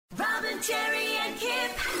Jerry and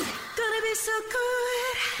Kip. Gonna be so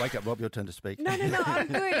good. Wake up, Rob. Your turn to speak. No, I'm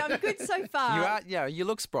good. I'm good so far. You are, yeah. You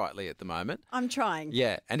look sprightly at the moment. I'm trying.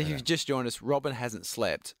 Yeah, and if you've just joined us, Robin hasn't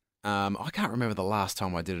slept. I can't remember the last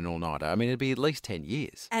time I did an all-nighter. I mean, it'd be at least 10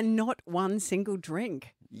 years. And not one single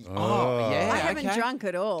drink. Oh, yeah. I haven't okay. drunk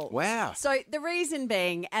at all. Wow. So the reason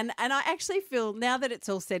being, and I actually feel, now that it's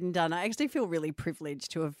all said and done, I actually feel really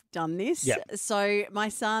privileged to have done this. Yep. So my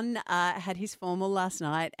son had his formal last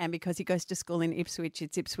night, and because he goes to school in Ipswich,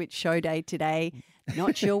 it's Ipswich show day today.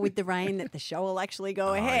 Not sure with the rain that the show will actually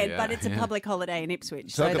go ahead, yeah, but it's a public holiday in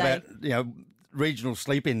Ipswich. Talk about, regional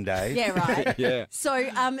sleep-in day. Yeah, right. Yeah. So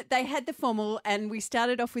they had the formal, and we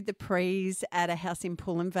started off with the prees at a house in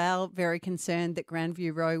Pullen Vale, very concerned that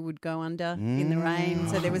Grandview Row would go under in the rain.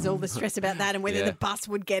 So there was all the stress about that and whether the bus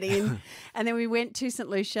would get in. And then we went to St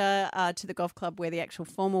Lucia to the golf club where the actual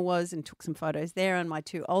formal was and took some photos there, and my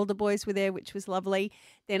two older boys were there, which was lovely.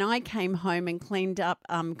 Then I came home and cleaned up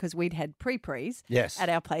because we'd had pre-prees at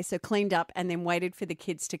our place. So cleaned up and then waited for the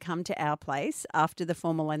kids to come to our place after the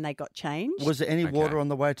formal, and they got changed. Was there any water on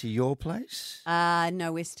the way to your place?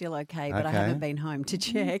 No, we're still okay, but I haven't been home to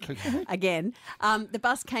check again. The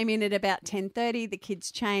bus came in at about 10:30. The kids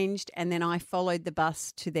changed, and then I followed the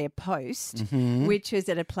bus to their post, which is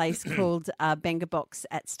at a place called Benga Box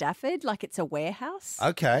at Stafford. Like, it's a warehouse.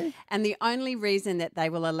 Okay. And the only reason that they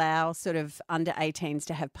will allow sort of under 18s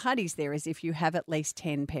to have parties there is if you have at least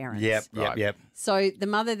 10 parents. Yep. So the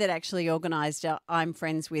mother that actually organised I'm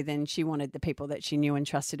friends with, and she wanted the people that she knew and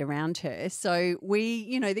trusted around her. So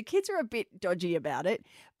we, the kids are a bit dodgy about it,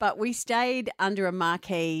 but we stayed under a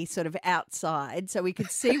marquee sort of outside so we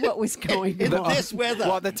could see what was going on. In this weather.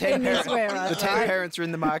 Well, the 10 In this parents, weather, the 10 right? parents are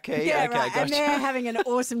in the marquee. Yeah, okay, right. gotcha. And they're having an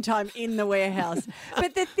awesome time in the warehouse.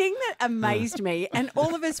 But the thing that amazed me, and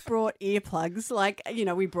all of us brought earplugs, like,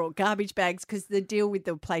 we brought garbage bags, because the deal with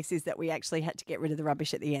the place is that we actually had to get rid of the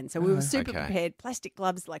rubbish at the end. So we were super prepared, plastic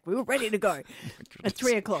gloves, like we were ready to go at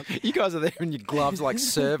 3:00. You guys are there in your gloves like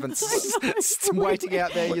servants, waiting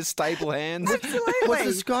out there, your stable hands. Absolutely. Was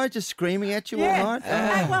the sky just screaming at you all Yeah. night?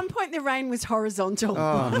 At one point, the rain was horizontal.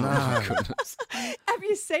 Oh, no. Goodness. Have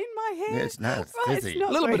you seen my hair? Yeah, it's Right, frizzy. it's not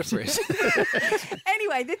A little bit of great. frizz.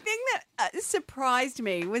 Anyway, the thing that surprised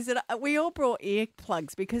me was that we all brought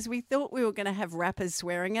earplugs because we thought we were going to have rappers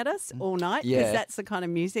swearing at us all night, because Yeah. that's the kind of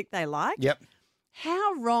music they like. Yep.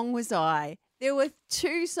 How wrong was I? There were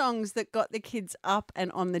 2 songs that got the kids up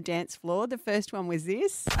and on the dance floor. The first one was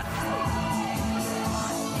this.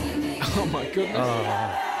 Oh, my goodness.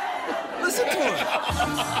 Listen to it.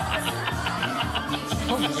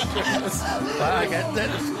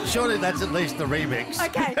 Surely that's at least the remix.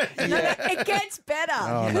 Okay, no, it gets better,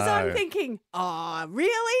 because no. I'm thinking, oh,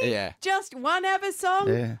 really? Yeah. Just one ABBA song?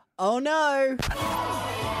 Yeah. Oh, no.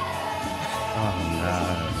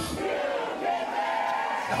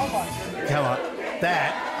 Come on.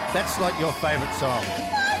 That's like your favourite song.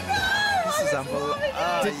 This is unbelievable.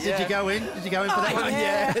 Did you go in? Did you go in for that one?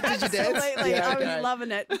 Yeah. Did you dance? Absolutely. Yeah, I okay. was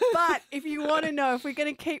loving it. But if you want to know if we're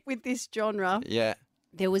going to keep with this genre, Yeah.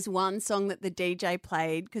 there was one song that the DJ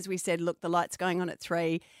played, because we said, look, the light's going on at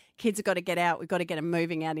 3. Kids have got to get out. We've got to get them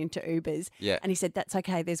moving out into Ubers. Yeah. And he said, that's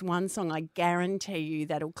okay. There's one song I guarantee you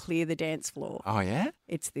that'll clear the dance floor. Oh, yeah?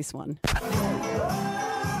 It's this one.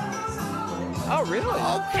 Oh, really?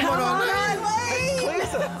 Oh, Come on, Eileen!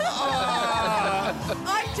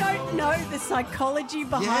 I don't know the psychology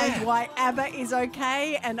behind why ABBA is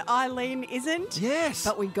okay and Eileen isn't. Yes.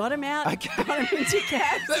 But we got him out, Okay. got him into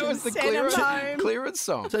cabs, That was the and sent him home. clearance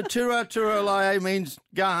song. So Tura Tura Lae means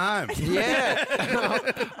go home. Yeah.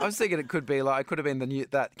 I was thinking it could have been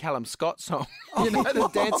that Callum Scott song. The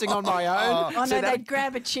Dancing on My Own. Oh, So no, that- they'd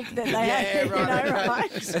grab a chick that they Yeah, had, right.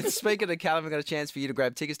 right? And speaking of Callum, we've got a chance for you to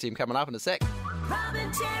grab tickets to him coming up in a sec.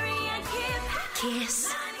 Robin, Jerry and Kip.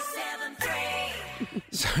 Kiss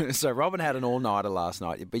 97.3. So Robin had an all-nighter last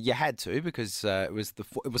night, but you had to because it was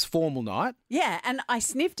formal night. Yeah, and I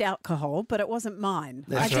sniffed alcohol, but it wasn't mine.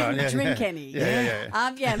 That's I didn't right, yeah, drink yeah. any.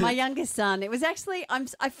 Yeah. My youngest son. It was actually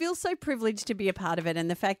I feel so privileged to be a part of it,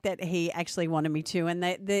 and the fact that he actually wanted me to. And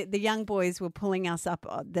the young boys were pulling us up,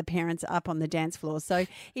 the parents up on the dance floor. So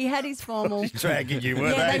he had his formal. Dragging you,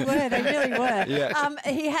 weren't Yeah, they? they were. They really were. Yeah.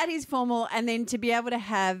 He had his formal, and then to be able to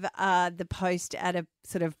have the post at a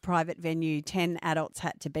sort of private venue, 10 adults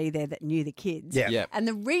had to be there that knew the kids. Yeah. Yeah. And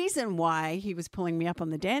the reason why he was pulling me up on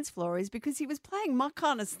the dance floor is because he was playing my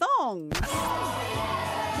kind of songs.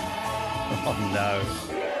 Oh, no.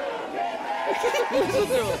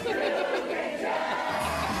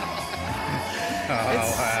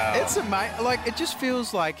 It's amazing. Like, it just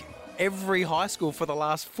feels like every high school for the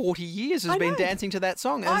last 40 years has I been know. dancing to that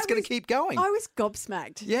song, and it's going to keep going. I was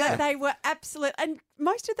gobsmacked. Yeah. They were absolute, and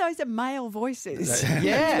most of those are male voices.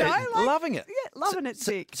 Yeah, You know, like- loving it. Yeah, loving it,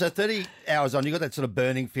 sick. So 30 hours on, you got that sort of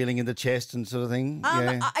burning feeling in the chest and sort of thing?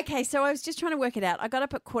 Okay, so I was just trying to work it out. I got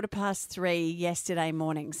up at 3:15 yesterday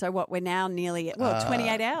morning. So what? We're now nearly at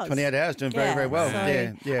 28 hours. 28 hours, doing very, very well.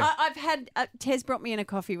 so yeah. I've had Tez brought me in a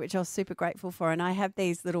coffee, which I was super grateful for, and I have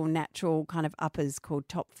these little natural kind of uppers called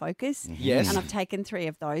Top Focus. Yes. and I've taken 3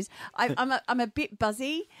 of those. I'm a bit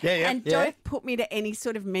buzzy. And Yeah. don't put me to any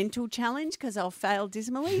sort of mental challenge because I'll fail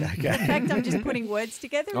dismally. In fact, I'm just putting words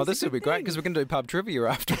together. Oh, this will be great because we can do pub trivia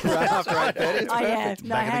after 8:30. Oh yeah, no,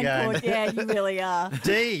 Back in the game. Hancourt. Yeah, you really are.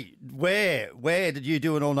 Dee, where did you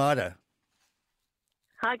do an all-nighter?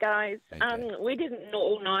 Hi, guys. We did an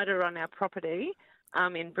all-nighter on our property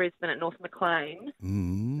in Brisbane at North Maclean.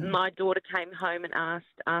 My daughter came home and asked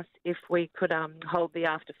us if we could hold the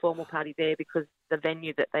after-formal party there because the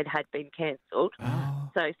venue that they'd had been cancelled.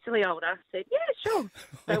 So silly old us said, yeah, sure.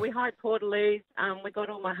 So we hired portaloos. We got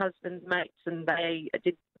all my husband's mates and they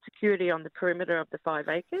did security on the perimeter of the 5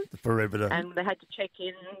 acres. The perimeter. And they had to check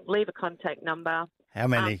in, leave a contact number. How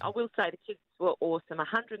many? I will say the kids were awesome,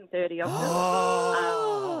 130 of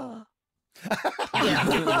them.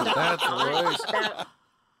 That's loose. About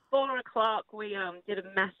 4 o'clock, we did a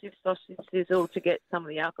massive sausage sizzle to get some of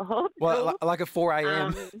the alcohol. Well, like at 4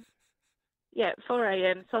 a.m. Yeah, 4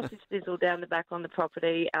 a.m. sausage sizzle down the back on the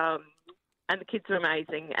property, and the kids were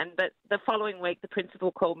amazing. But the following week, the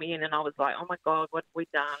principal called me in, and I was like, "Oh my God, what have we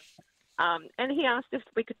done?" And he asked if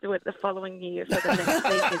we could do it the following year for the next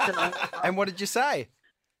seniors, and I was like, And what did you say?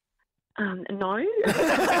 no. All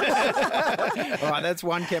right, that's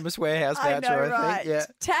one Chemist Warehouse I voucher, know, I right? think. Yeah.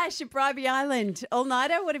 Tash at Bribey Island,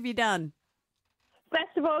 all-nighter. What have you done?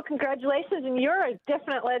 First of all, congratulations, and you're a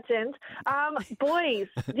definite legend. Boys,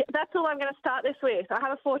 that's all I'm going to start this with. I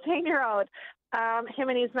have a 14-year-old. Him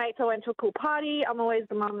and his mates all went to a cool party. I'm always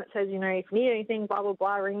the mum that says, you know, if you need anything, blah, blah,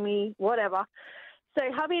 blah, ring me, whatever. So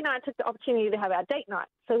hubby and I took the opportunity to have our date night.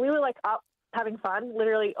 So we were, like, up having fun,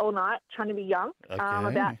 literally all night, trying to be young.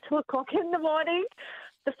 About 2 o'clock in the morning.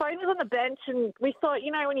 The phone was on the bench, and we thought,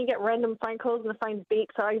 you know, when you get random phone calls and the phone beeps,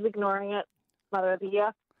 so I was ignoring it, mother of the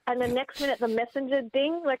year. And the next minute, the messenger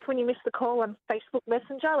ding, like when you miss the call on Facebook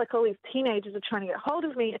Messenger, like all these teenagers are trying to get hold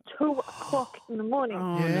of me at 2 o'clock in the morning.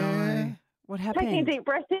 Oh, no. What happened? Taking a deep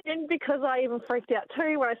breath in because I even freaked out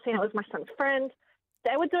too when I seen it was my son's friend.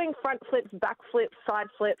 They were doing front flips, back flips, side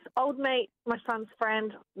flips. Old mate, my son's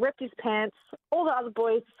friend, ripped his pants. All the other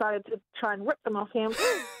boys decided to try and rip them off him.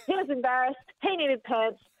 He was embarrassed. He needed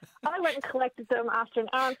pants. I went and collected them after an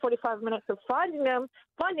hour and 45 minutes of finding them,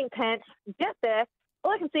 finding pants, get there.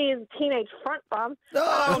 All I can see is a teenage front bum.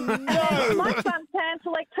 Oh, no. My son's pants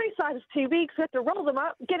are like 2 sizes too big, so I had to roll them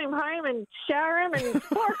up, get him home and shower him, and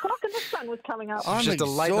 4 o'clock and the sun was coming up. I'm It's just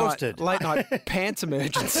exhausted. a late night pants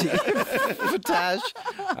emergency for Tash.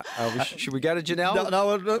 Should we go to Janelle?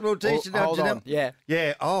 No, we'll teach you now, Hold Janelle. on. Yeah.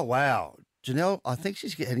 Yeah. Oh, wow. Janelle, I think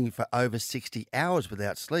she's heading for over 60 hours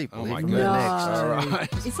without sleep. Oh, my Believe me. goodness. Next. All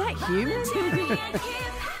right. Is that human?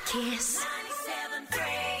 Kiss.